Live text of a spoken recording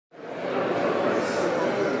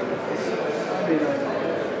I'm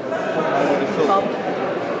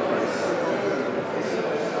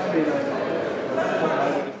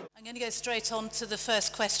going to go straight on to the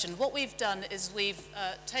first question. What we've done is we've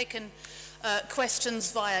taken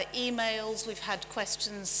questions via emails. We've had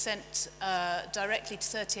questions sent directly to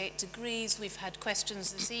 38 Degrees. We've had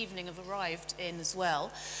questions this evening have arrived in as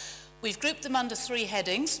well. We've grouped them under three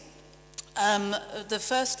headings. The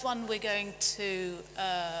first one we're going to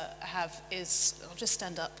have is, I'll just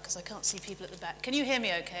stand up because I can't see people at the back. Can you hear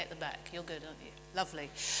me okay at the back? You're good, aren't you? Lovely.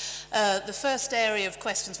 The first area of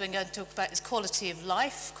questions we're going to talk about is quality of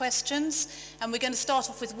life questions, and we're going to start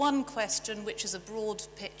off with one question which is a broad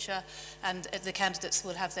picture, and the candidates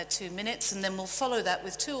will have their 2 minutes, and then we'll follow that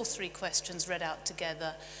with 2 or 3 questions read out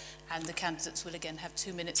together, and the candidates will again have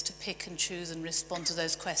 2 minutes to pick and choose and respond to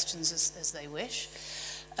those questions as they wish.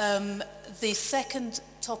 The second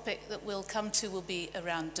topic that we'll come to will be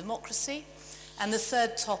around democracy, and the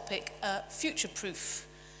third topic, future-proof,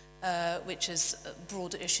 which is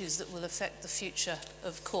broader issues that will affect the future,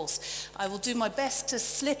 of course. I will do my best to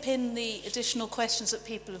slip in the additional questions that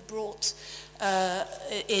people have brought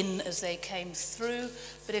in as they came through,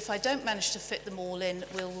 but if I don't manage to fit them all in,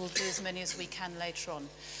 we'll do as many as we can later on.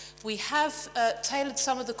 We have tailored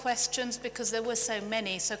some of the questions because there were so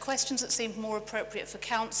many, so questions that seemed more appropriate for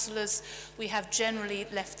councillors, we have generally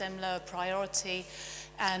left them lower priority,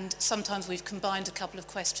 and sometimes we've combined a couple of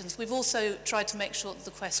questions. We've also tried to make sure that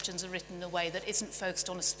the questions are written in a way that isn't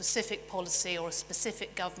focused on a specific policy or a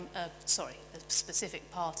specific government, a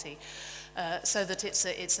specific party, so that it's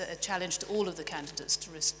a challenge to all of the candidates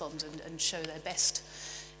to respond and show their best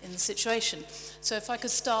in the situation. So if I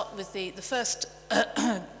could start with the first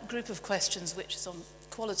group of questions, which is on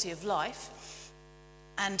quality of life,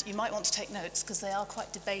 and you might want to take notes because they are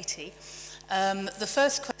quite debatey. The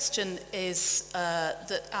first question is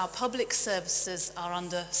that our public services are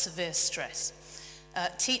under severe stress.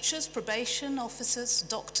 Teachers, probation officers,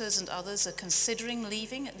 doctors and others are considering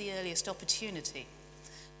leaving at the earliest opportunity.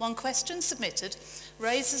 One question submitted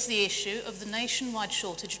raises the issue of the nationwide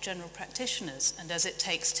shortage of general practitioners, and as it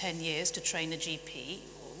takes 10 years to train a GP,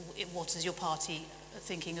 what is your party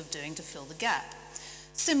thinking of doing to fill the gap?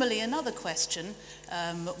 Similarly, another question,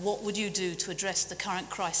 what would you do to address the current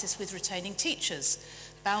crisis with retaining teachers?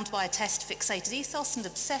 Bound by a test-fixated ethos and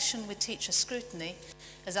obsession with teacher scrutiny,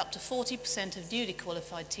 as up to 40% of newly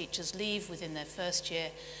qualified teachers leave within their first year,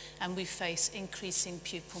 and we face increasing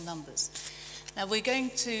pupil numbers. Now we're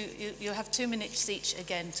going to, you'll have 2 minutes each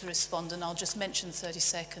again to respond, and I'll just mention 30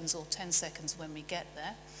 seconds or 10 seconds when we get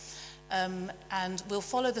there. And we'll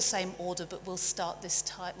follow the same order, but we'll start this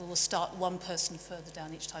time, we'll start one person further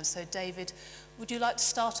down each time. So David, would you like to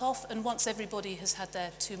start off? And once everybody has had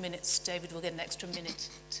their 2 minutes, David will get an extra minute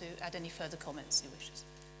to add any further comments he wishes.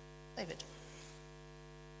 David.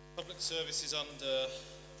 Public service is under...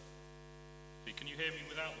 Can you hear me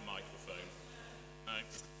without the microphone? No.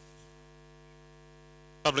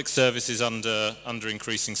 Public service is under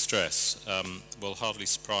increasing stress. Well, hardly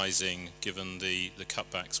surprising given the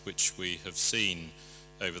cutbacks which we have seen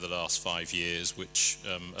over the last 5 years, which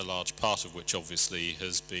a large part of which obviously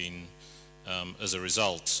has been as a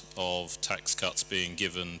result of tax cuts being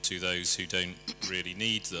given to those who don't really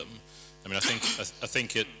need them. I mean, I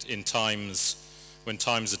think in times when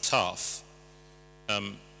times are tough,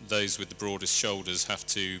 those with the broadest shoulders have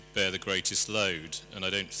to bear the greatest load, and I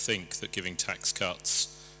don't think that giving tax cuts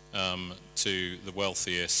to the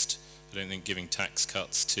wealthiest, I don't think giving tax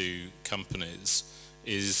cuts to companies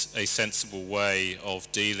is a sensible way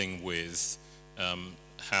of dealing with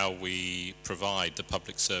how we provide the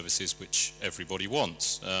public services which everybody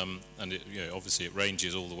wants. And it, obviously it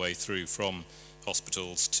ranges all the way through from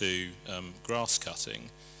hospitals to grass cutting.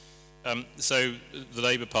 So the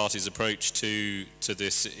Labour Party's approach to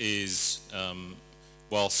this is,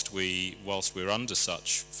 whilst we're under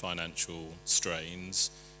such financial strains,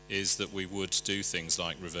 is that we would do things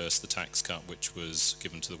like reverse the tax cut which was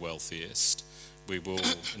given to the wealthiest. We will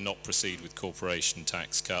not proceed with corporation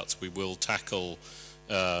tax cuts. We will tackle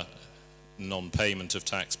non-payment of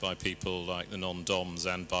tax by people like the non-DOMs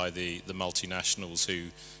and by the multinationals who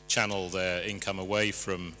channel their income away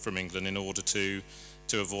from England in order to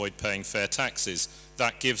avoid paying fair taxes.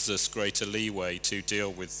 That gives us greater leeway to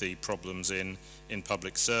deal with the problems in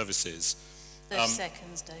public services. 30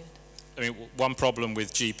 seconds, David. I mean, one problem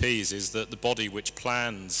with GPs is that the body which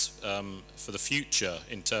plans for the future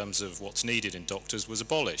in terms of what's needed in doctors was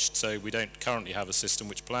abolished. So we don't currently have a system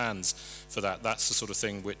which plans for that. That's the sort of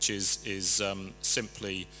thing which is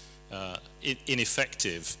simply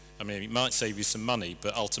ineffective I mean, it might save you some money,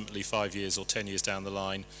 but ultimately 5 years or 10 years down the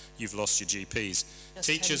line, you've lost your GPs.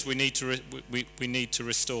 Teachers, we need to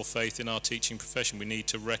restore faith in our teaching profession. We need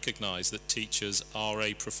to recognise that teachers are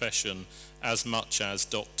a profession as much as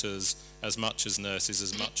doctors, as much as nurses,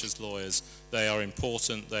 as much as lawyers. They are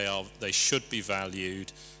important. They should be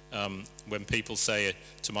valued. When people say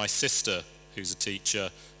to my sister, who's a teacher,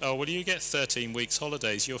 oh, well, you get 13 weeks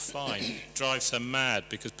holidays, you're fine, drives her mad,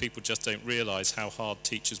 because people just don't realise how hard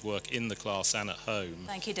teachers work in the class and at home.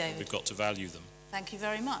 Thank you, David. We've got to value them. Thank you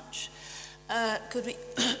very much. Could we,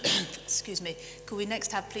 excuse me, could we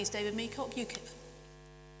next have, please, David Meacock, UKIP?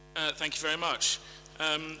 Thank you very much.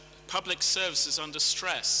 Public services under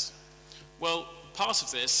stress. Well, part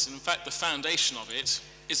of this, and in fact the foundation of it,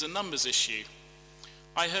 is a numbers issue.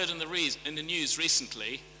 I heard in the news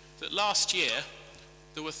recently that last year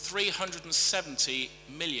there were 370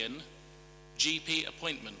 million GP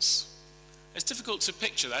appointments. It's difficult to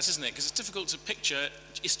picture that, isn't it? Because it's difficult to picture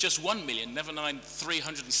it's just 1 million, never mind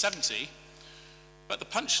 370. But the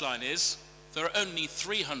punchline is there are only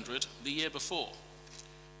 300 the year before.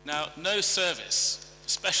 Now, no service,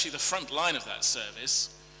 especially the front line of that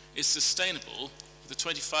service, is sustainable with a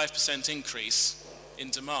 25% increase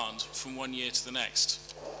in demand from one year to the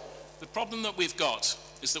next. The problem that we've got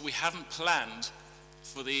is that we haven't planned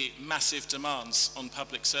for the massive demands on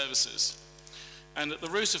public services. And at the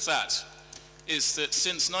root of that is that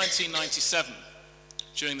since 1997,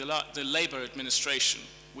 during the Labour administration,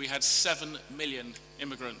 we had 7 million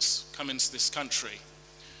immigrants come into this country.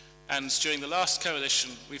 And during the last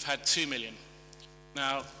coalition, we've had 2 million.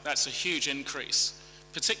 Now, that's a huge increase,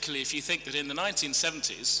 particularly if you think that in the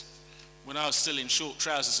 1970s, when I was still in short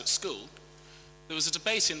trousers at school, there was a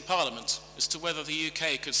debate in Parliament as to whether the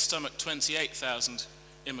UK could stomach 28,000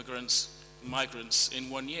 immigrants and migrants in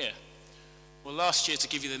 1 year. Well, last year, to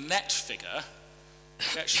give you the net figure,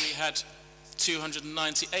 we actually had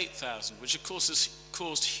 298,000, which of course has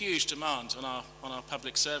caused huge demand on our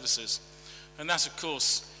public services. And that, of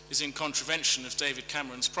course, is in contravention of David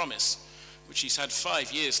Cameron's promise, which he's had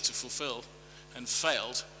 5 years to fulfill and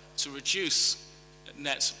failed, to reduce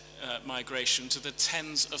net migration to the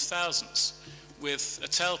tens of thousands, with a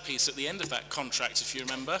tailpiece at the end of that contract, if you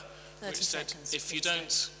remember, which said, if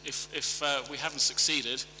we haven't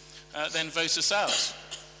succeeded, then vote us out.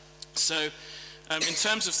 So in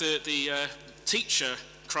terms of the teacher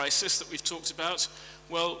crisis that we've talked about,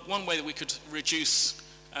 well, one way that we could reduce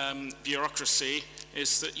bureaucracy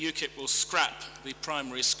is that UKIP will scrap the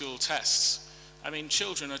primary school tests. I mean,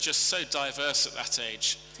 children are just so diverse at that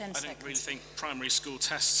age. I don't really think primary school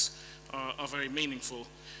tests are very meaningful.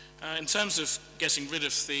 In terms of getting rid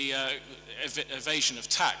of the evasion of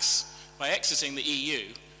tax, by exiting the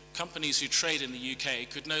EU, companies who trade in the UK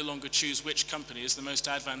could no longer choose which company is the most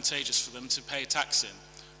advantageous for them to pay tax in.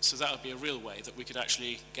 So that would be a real way that we could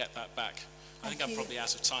actually get that back. I think I'm probably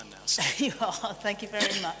out of time now. So. You are. Thank you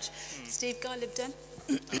very much. Steve Guy, Lib Dem.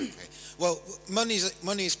 Okay. Well, money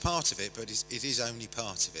is part of it, but it is only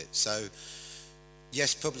part of it. So,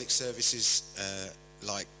 yes, public services,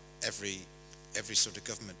 like every sort of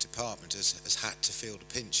government department, has had to feel the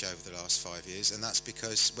pinch over the last 5 years, and that's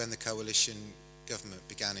because when the coalition government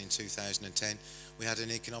began in 2010, we had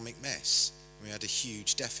an economic mess. We had a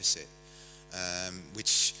huge deficit,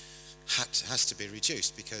 which has to be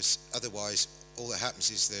reduced, because otherwise all that happens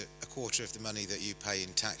is that a quarter of the money that you pay in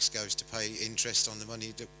tax goes to pay interest on the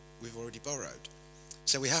money that we've already borrowed.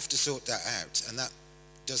 So we have to sort that out, and that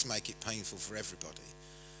does make it painful for everybody.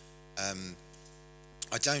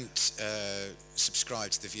 I don't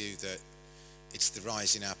subscribe to the view that it's the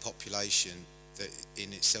rise in our population that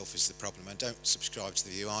in itself is the problem. I don't subscribe to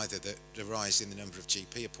the view either that the rise in the number of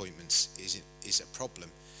GP appointments is a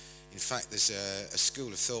problem. In fact, there's a school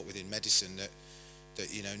of thought within medicine that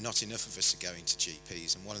you know, not enough of us are going to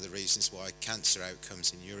GPs, and one of the reasons why cancer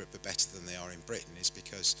outcomes in Europe are better than they are in Britain is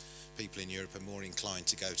because people in Europe are more inclined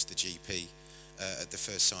to go to the GP at the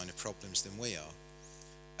first sign of problems than we are.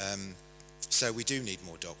 So we do need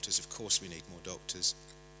more doctors, of course we need more doctors,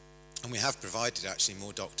 and we have provided actually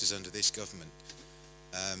more doctors under this government.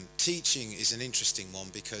 Teaching is an interesting one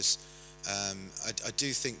because I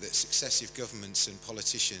do think that successive governments and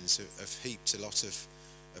politicians have heaped a lot of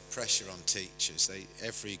pressure on teachers.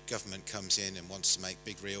 Every government comes in and wants to make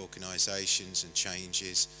big reorganisations and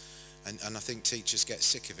changes, and I think teachers get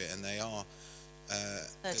sick of it, and they are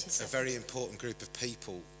a very important group of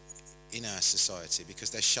people in our society because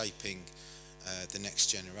they're shaping the next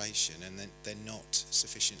generation, and they're not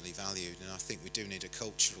sufficiently valued. And I think we do need a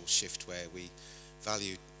cultural shift where we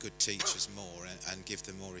value good teachers more and give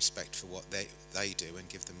them more respect for what they do and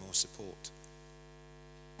give them more support.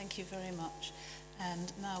 Thank you very much.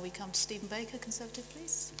 And now we come to Stephen Baker, Conservative,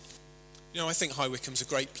 please. You know, I think High Wycombe's a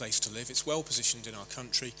great place to live. It's well positioned in our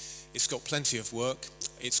country. It's got plenty of work.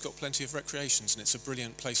 It's got plenty of recreations, and it's a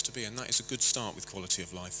brilliant place to be, and that is a good start with quality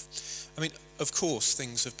of life. I mean, of course,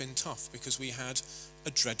 things have been tough because we had a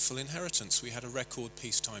dreadful inheritance. We had a record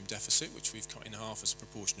peacetime deficit, which we've cut in half as a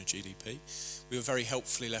proportion of GDP. We were very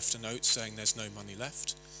helpfully left a note saying there's no money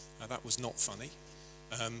left. That was not funny.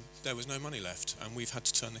 There was no money left, and we've had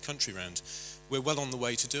to turn the country round. We're well on the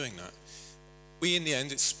way to doing that. In the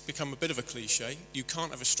end, it's become a bit of a cliche. You can't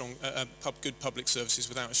have a strong, good public services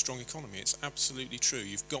without a strong economy. It's absolutely true.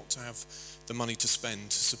 You've got to have the money to spend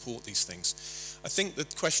to support these things. I think the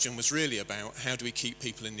question was really about how do we keep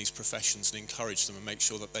people in these professions and encourage them and make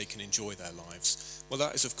sure that they can enjoy their lives. Well,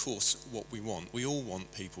 that is, of course, what we want. We all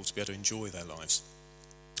want people to be able to enjoy their lives.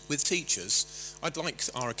 With teachers, I'd like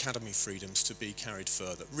our academy freedoms to be carried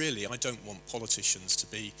further. Really, I don't want politicians to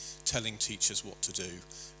be telling teachers what to do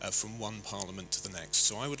from one parliament to the next.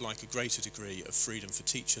 So I would like a greater degree of freedom for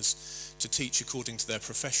teachers to teach according to their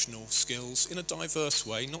professional skills in a diverse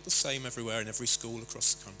way, not the same everywhere in every school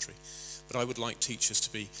across the country. But I would like teachers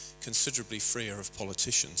to be considerably freer of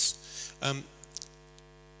politicians.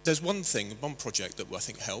 There's one project that I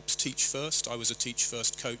think helps, Teach First. I was a Teach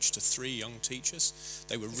First coach to 3 young teachers.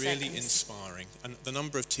 They were really inspiring, and the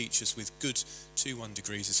number of teachers with good 2-1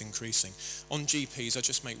 degrees is increasing. On GPs, I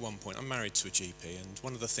just make one point. I'm married to a GP, and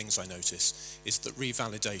one of the things I notice is that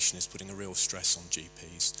revalidation is putting a real stress on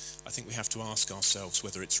GPs. I think we have to ask ourselves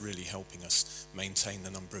whether it's really helping us maintain the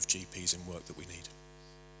number of GPs in work that we need.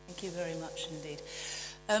 Thank you very much indeed.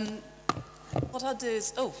 What I'll do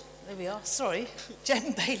is, oh, there we are, sorry.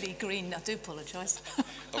 Jen Bailey Green, I do apologise.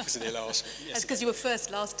 I wasn't here last. Yes. That's because you were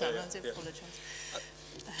first last time, I do apologise.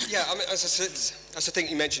 Yeah, I mean, as I think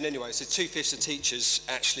you mentioned anyway, so 2/5 of teachers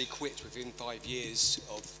actually quit within 5 years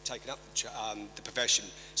of taking up the profession,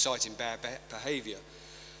 citing bad behaviour.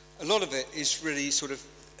 A lot of it is really sort of,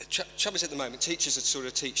 troubles at the moment, teachers are sort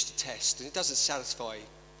of teach to test, and it doesn't satisfy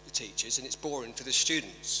the teachers, and it's boring for the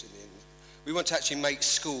students in the end. We want to actually make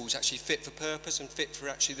schools actually fit for purpose and fit for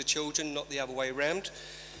actually the children, not the other way around.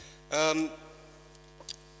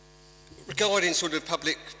 Regarding sort of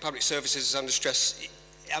public services under stress,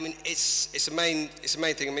 I mean, it's a main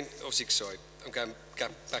thing. I mean, obviously, sorry, I'm going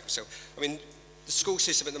back myself. I mean, the school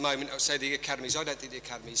system at the moment, I would say the academies, I don't think the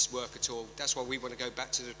academies work at all. That's why we want to go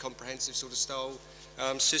back to the comprehensive sort of style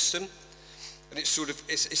system. And it's sort of,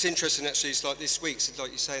 it's interesting actually, it's like this week, so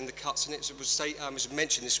like you're saying, the cuts, and it was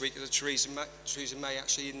mentioned this week that Theresa May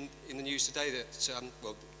actually in the news today that,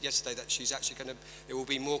 well, yesterday, that she's actually going to, there will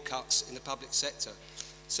be more cuts in the public sector.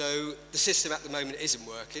 So the system at the moment isn't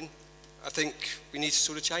working. I think we need to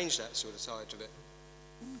sort of change that sort of side of it.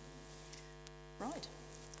 Right.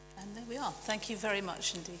 And there we are. Thank you very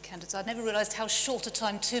much indeed, candidates. I never realised how short a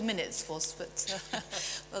time 2 minutes was, but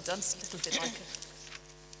well done. It's a little bit like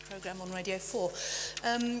a programme on Radio 4.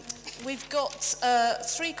 We've got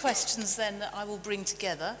 3 questions then that I will bring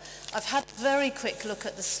together. I've had a very quick look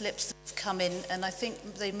at the slips that have come in, and I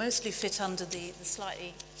think they mostly fit under the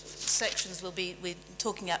slightly sections we'll be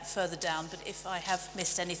talking at further down, but if I have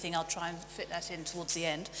missed anything, I'll try and fit that in towards the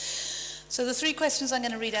end. So the 3 questions I'm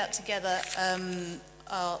going to read out together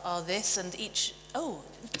are this, and each... Oh,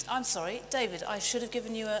 I'm sorry, David, I should have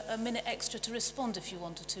given you a minute extra to respond if you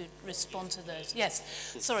wanted to respond to those. Yes,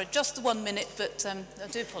 sorry, just the 1 minute, but I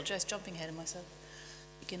do apologise, jumping ahead of myself.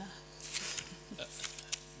 Beginner.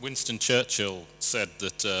 Winston Churchill said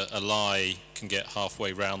that a lie can get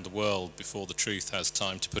halfway round the world before the truth has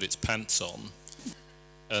time to put its pants on.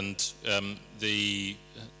 And the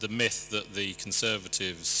myth that the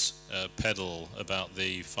Conservatives peddle about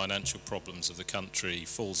the financial problems of the country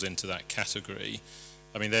falls into that category.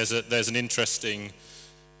 I mean, there's an interesting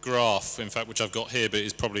graph, in fact, which I've got here, but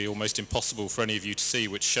it's probably almost impossible for any of you to see,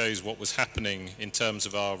 which shows what was happening in terms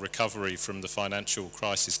of our recovery from the financial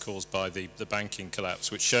crisis caused by the banking collapse,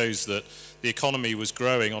 which shows that the economy was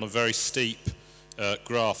growing on a very steep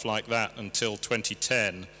graph like that until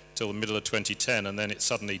 2010, till the middle of 2010, and then it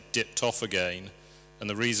suddenly dipped off again. And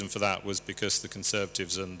the reason for that was because the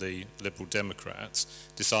Conservatives and the Liberal Democrats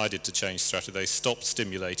decided to change strategy. They stopped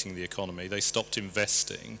stimulating the economy, they stopped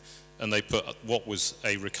investing, and they put what was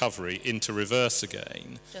a recovery into reverse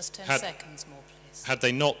again. Just 10 seconds more, please. Had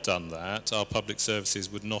they not done that, our public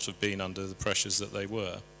services would not have been under the pressures that they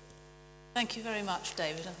were. Thank you very much,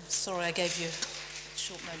 David. I'm sorry I gave you a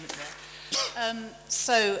short moment there.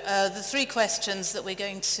 So the 3 questions that we're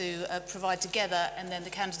going to provide together, and then the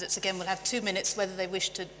candidates again will have 2 minutes whether they wish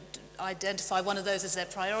to identify one of those as their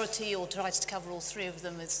priority or try to cover all three of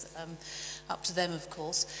them is up to them, of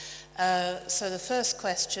course. So the first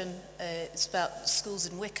question is about schools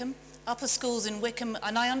in Wycombe. Upper schools in Wycombe,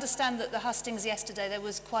 and I understand that the hustings yesterday, there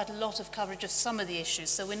was quite a lot of coverage of some of the issues,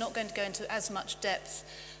 so we're not going to go into as much depth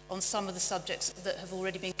on some of the subjects that have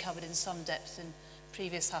already been covered in some depth in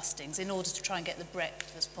previous hustings in order to try and get the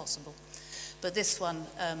breadth as possible. But this one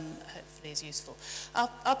hopefully is useful.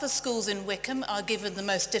 Upper schools in Wycombe are given the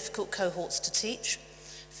most difficult cohorts to teach.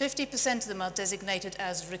 50% of them are designated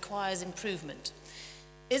as requires improvement.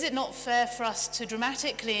 Is it not fair for us to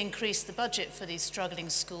dramatically increase the budget for these struggling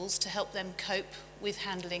schools to help them cope with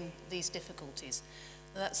handling these difficulties?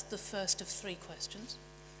 That's the first of three questions.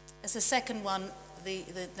 As the second one, the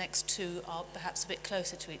next two are perhaps a bit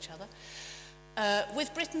closer to each other.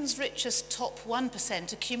 With Britain's richest top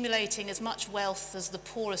 1% accumulating as much wealth as the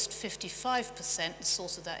poorest 55%, the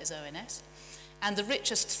source of that is ONS, and the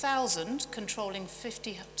richest 1,000 controlling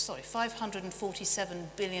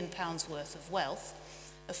 547 billion pounds worth of wealth,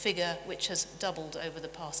 a figure which has doubled over the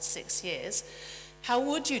past 6 years, how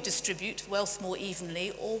would you distribute wealth more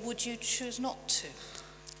evenly, or would you choose not to?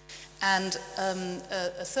 And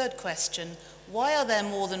a third question, why are there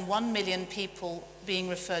more than 1 million people being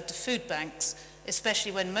referred to food banks,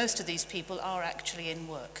 especially when most of these people are actually in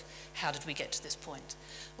work? How did we get to this point?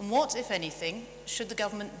 And what, if anything, should the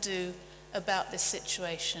government do about this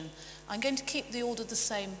situation? I'm going to keep the order the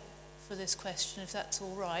same for this question, if that's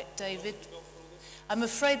all right. David? I'm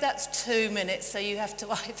afraid that's 2 minutes, so you have to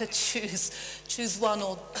either choose one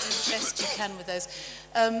or do the best you can with those.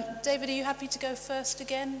 David, are you happy to go first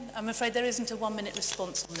again? I'm afraid there isn't a 1 minute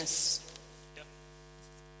response on this. Yep.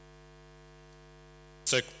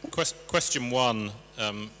 So question one,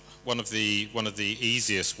 one of the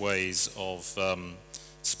easiest ways of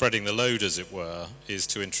spreading the load, as it were, is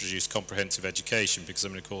to introduce comprehensive education, because, I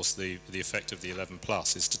mean, of course, the effect of the 11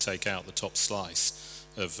 plus is to take out the top slice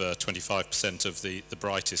of 25% of the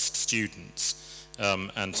brightest students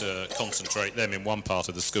and to concentrate them in one part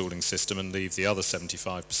of the schooling system and leave the other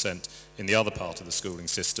 75% in the other part of the schooling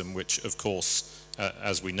system, which, of course,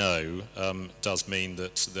 as we know, does mean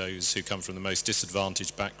that those who come from the most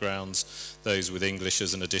disadvantaged backgrounds, those with English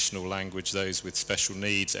as an additional language, those with special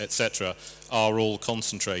needs, etc., are all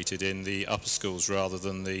concentrated in the upper schools rather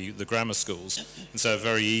than the grammar schools. And so a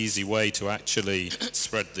very easy way to actually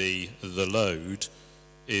spread the load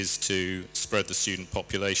is to spread the student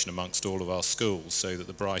population amongst all of our schools so that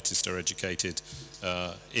the brightest are educated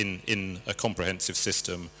in a comprehensive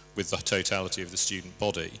system with the totality of the student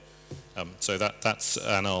body. So that's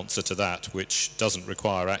an answer to that, which doesn't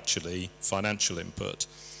require actually financial input.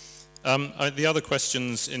 The other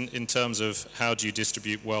questions in terms of how do you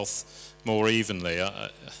distribute wealth more evenly, I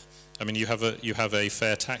mean, you have a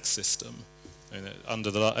fair tax system.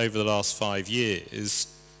 Over the last 5 years,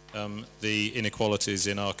 the inequalities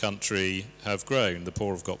in our country have grown. The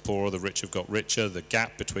poor have got poorer, the rich have got richer, the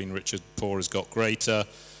gap between rich and poor has got greater.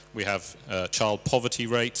 We have child poverty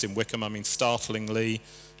rates in Wycombe. I mean, startlingly,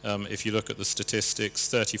 if you look at the statistics,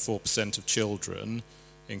 34% of children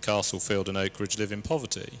in Castlefield and Oakridge live in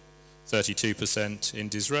poverty, 32% in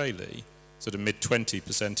Disraeli, sort of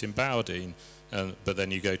mid-20% in Bowdene. But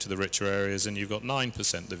then you go to the richer areas and you've got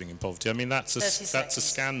 9% living in poverty. I mean, that's a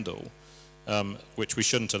scandal. Which we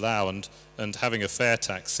shouldn't allow, and having a fair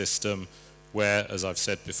tax system where, as I've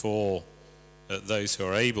said before, those who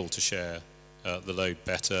are able to share the load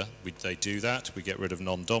better, they do that. We get rid of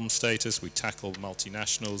non-dom status, we tackle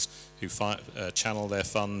multinationals who channel their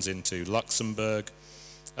funds into Luxembourg.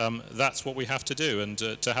 That's what we have to do, and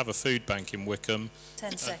to have a food bank in Wycombe,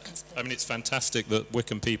 10 seconds, please. I mean, it's fantastic that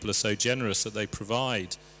Wycombe people are so generous that they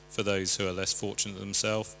provide for those who are less fortunate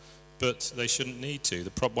themselves, but they shouldn't need to.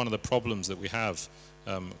 One of the problems that we have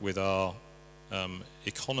with our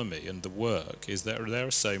economy and the work is that there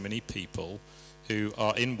are so many people who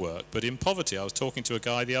are in work but in poverty. I was talking to a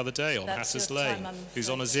guy the other day on Hatters Lane who's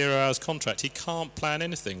on a 0 hours contract. He can't plan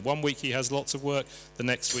anything. 1 week he has lots of work, the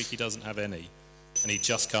next week he doesn't have any, and he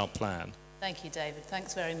just can't plan. Thank you, David.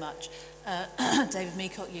 Thanks very much. David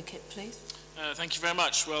Meacock, UKIP, please. Thank you very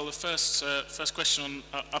much. Well, the first question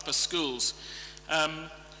on upper schools.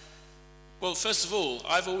 Well, first of all,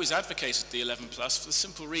 I've always advocated the 11 plus for the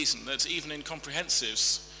simple reason that even in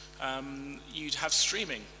comprehensives, you'd have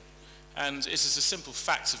streaming. And it is a simple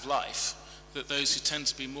fact of life that those who tend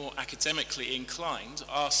to be more academically inclined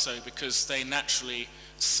are so because they naturally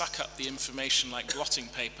suck up the information like blotting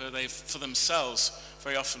paper. They've, for themselves,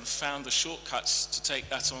 very often found the shortcuts to take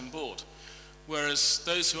that on board. Whereas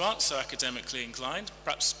those who aren't so academically inclined,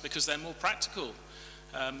 perhaps because they're more practical,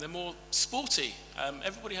 they're more sporty.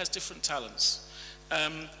 Everybody has different talents.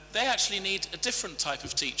 they actually need a different type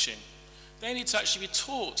of teaching. They need to actually be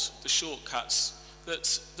taught the shortcuts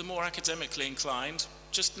that the more academically inclined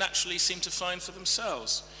just naturally seem to find for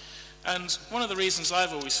themselves. And one of the reasons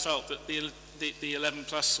I've always felt that the 11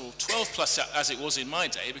 plus or 12 plus as it was in my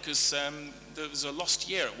day, because there was a lost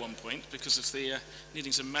year at one point because of the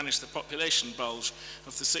needing to manage the population bulge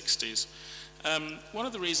of the 60s. One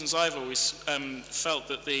of the reasons I've always felt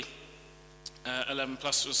that the 11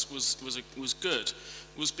 plus was good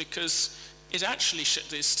was because it actually,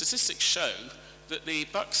 the statistics show that the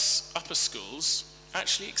Bucks upper schools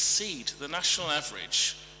actually exceed the national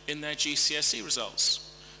average in their GCSE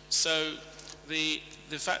results. So the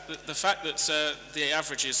fact that the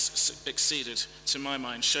average is exceeded, to my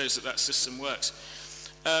mind, shows that that system works.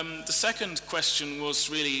 The second question was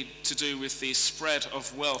really to do with the spread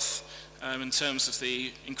of wealth in terms of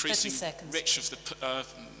the increasing rich of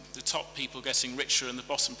the top people getting richer and the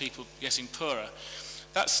bottom people getting poorer.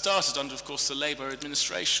 That started under, of course, the Labour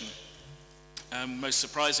administration, most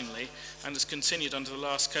surprisingly, and has continued under the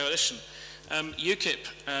last coalition.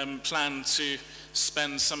 UKIP planned to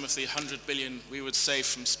spend some of the 100 billion we would save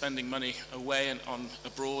from spending money away and on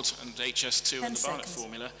abroad and HS2 and the Barnett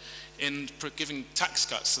formula in giving tax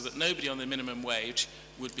cuts so that nobody on the minimum wage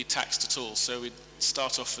would be taxed at all. So we'd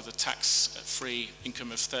start off with a tax-free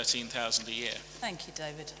income of 13,000 a year. Thank you,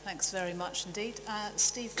 David. Thanks very much indeed.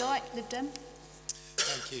 Steve Guy, Lib Dem.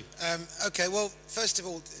 Thank you. Okay, well, first of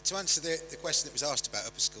all, to answer the question that was asked about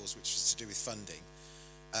upper schools, which was to do with funding,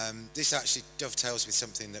 this actually dovetails with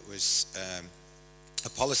something that was a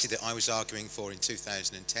policy that I was arguing for in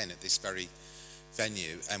 2010 at this very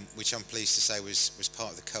venue, which I'm pleased to say was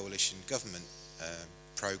part of the coalition government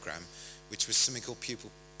programme, which was something called pupil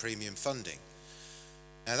premium funding.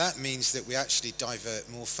 Now that means that we actually divert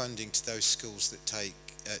more funding to those schools that take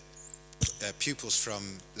pupils from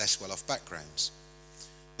less well-off backgrounds.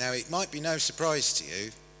 Now it might be no surprise to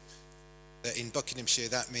you that in Buckinghamshire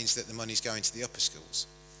that means that the money's going to the upper schools.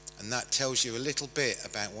 And that tells you a little bit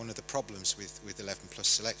about one of the problems with 11 plus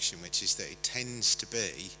selection, which is that it tends to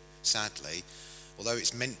be, sadly, although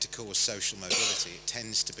it's meant to cause social mobility, it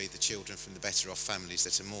tends to be the children from the better off families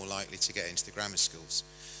that are more likely to get into the grammar schools.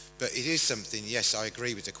 But it is something, yes, I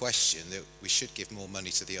agree with the question that we should give more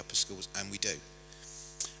money to the upper schools, and we do.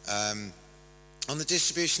 On the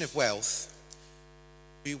distribution of wealth,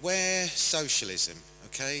 beware socialism,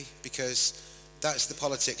 okay? Because that's the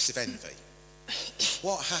politics of envy.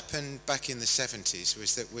 What happened back in the 70s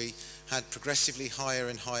was that we had progressively higher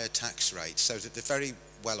and higher tax rates, so that the very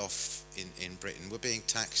well-off in Britain were being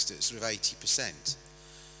taxed at sort of 80%.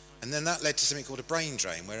 And then that led to something called a brain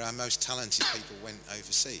drain, where our most talented people went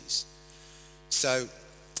overseas. So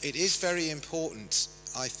it is very important,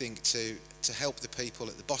 I think, to help the people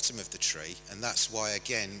at the bottom of the tree, and that's why,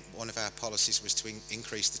 again, one of our policies was to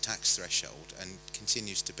increase the tax threshold, and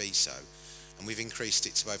continues to be so. And we've increased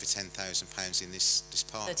it to over £10,000 in this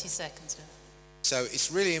parliament. 30 seconds. Yeah. So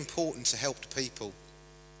it's really important to help the people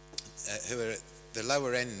who are at the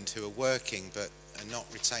lower end, who are working but are not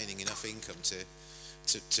retaining enough income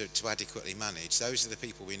to adequately manage. Those are the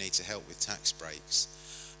people we need to help with tax breaks.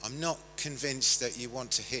 I'm not convinced that you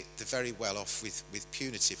want to hit the very well off with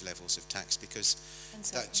punitive levels of tax, because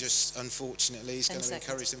that just unfortunately is going to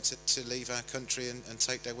encourage them to leave our country and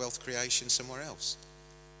take their wealth creation somewhere else.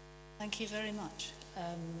 Thank you very much.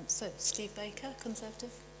 So, Steve Baker, Conservative.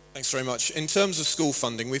 Thanks very much. In terms of school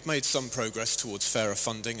funding, we've made some progress towards fairer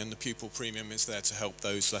funding, and the pupil premium is there to help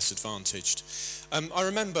those less advantaged. I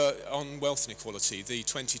remember on wealth inequality, the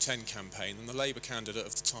 2010 campaign, and the Labour candidate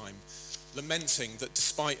of the time lamenting that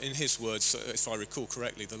despite, in his words, if I recall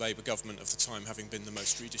correctly, the Labour government of the time having been the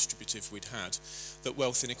most redistributive we'd had, that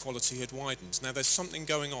wealth inequality had widened. Now there's something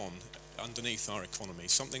going on underneath our economy,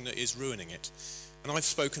 something that is ruining it. And I've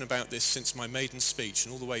spoken about this since my maiden speech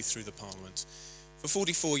and all the way through the Parliament. For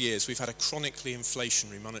 44 years, we've had a chronically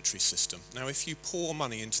inflationary monetary system. Now, if you pour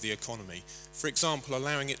money into the economy, for example,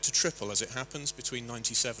 allowing it to triple as it happens between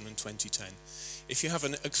 97 and 2010, if you have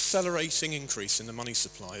an accelerating increase in the money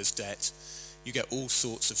supply as debt, you get all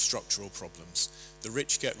sorts of structural problems. The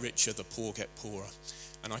rich get richer, the poor get poorer.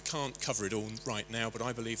 And I can't cover it all right now, but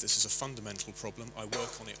I believe this is a fundamental problem. I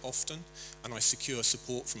work on it often, and I secure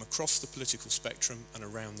support from across the political spectrum and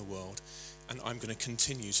around the world. And I'm going to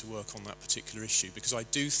continue to work on that particular issue, because I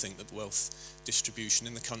do think that wealth distribution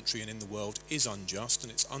in the country and in the world is unjust,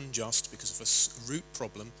 and it's unjust because of a root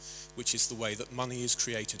problem, which is the way that money is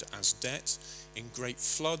created as debt in great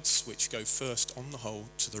floods, which go first on the whole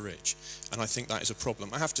to the rich. And I think that is a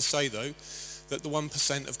problem. I have to say, though, that the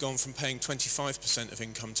 1% have gone from paying 25% of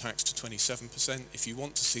income tax to 27%. If you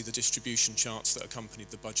want to see the distribution charts that accompanied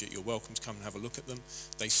the budget, you're welcome to come and have a look at them.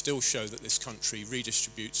 They still show that this country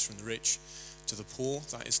redistributes from the rich to the poor.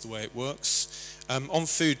 That is the way it works. On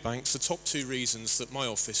food banks, the top 2 reasons that my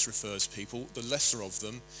office refers people, the lesser of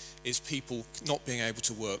them is people not being able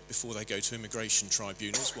to work before they go to immigration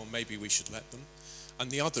tribunals. Well, maybe we should let them. And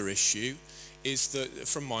the other issue is that,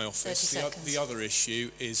 from my office, the other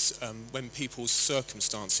issue is when people's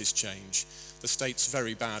circumstances change. The state's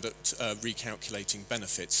very bad at recalculating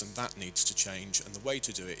benefits, and that needs to change. And the way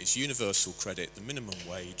to do it is universal credit, the minimum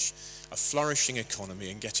wage, a flourishing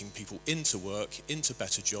economy, and getting people into work, into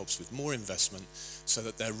better jobs with more investment, so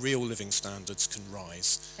that their real living standards can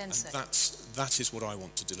rise. And that is what I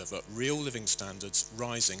want to deliver, real living standards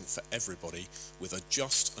rising for everybody with a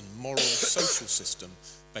just and moral social system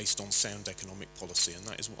based on sound economic policy, and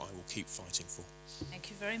that is what I will keep fighting for.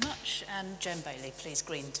 Thank you very much. And Jem Bailey, please,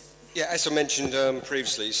 Green. Yeah, as I mentioned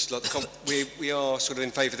previously, it's like we are sort of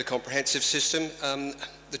in favour of the comprehensive system.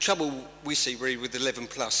 The trouble we see really with 11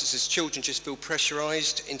 plus is children just feel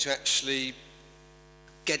pressurised into actually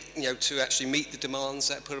to actually meet the demands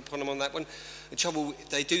that are put upon them on that one. The trouble, if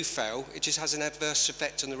they do fail, it just has an adverse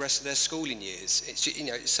effect on the rest of their schooling years. It's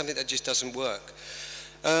it's something that just doesn't work.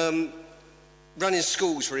 Running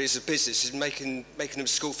schools really as a business is making them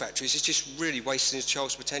school factories. It's just really wasting a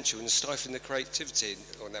child's potential and stifling the creativity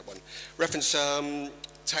on that one. Reference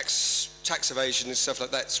tax evasion and stuff like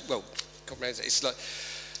that. Well, it's like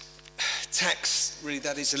tax really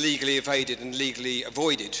that is illegally evaded and legally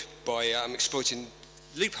avoided by exploiting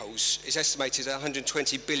loopholes is estimated at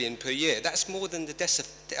 120 billion per year. That's more than the deficit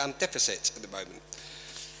at the moment.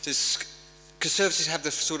 Conservatives have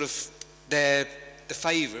the sort of the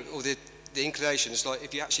favour or the inclination is like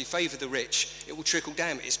if you actually favour the rich, it will trickle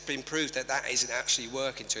down. It's been proved that that isn't actually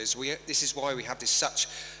working to us. This is why we have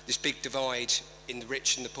this big divide in the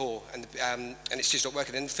rich and the poor, and it's just not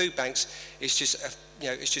working. And the food banks, it's just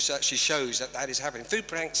it just actually shows that that is happening. Food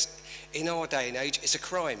banks in our day and age, it's a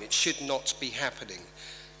crime. It should not be happening.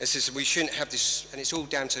 It's just, we shouldn't have this, and it's all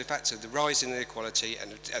down to the fact of the rise in inequality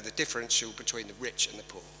and the differential between the rich and the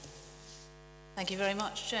poor. Thank you very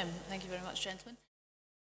much, Jem. Thank you very much, gentlemen.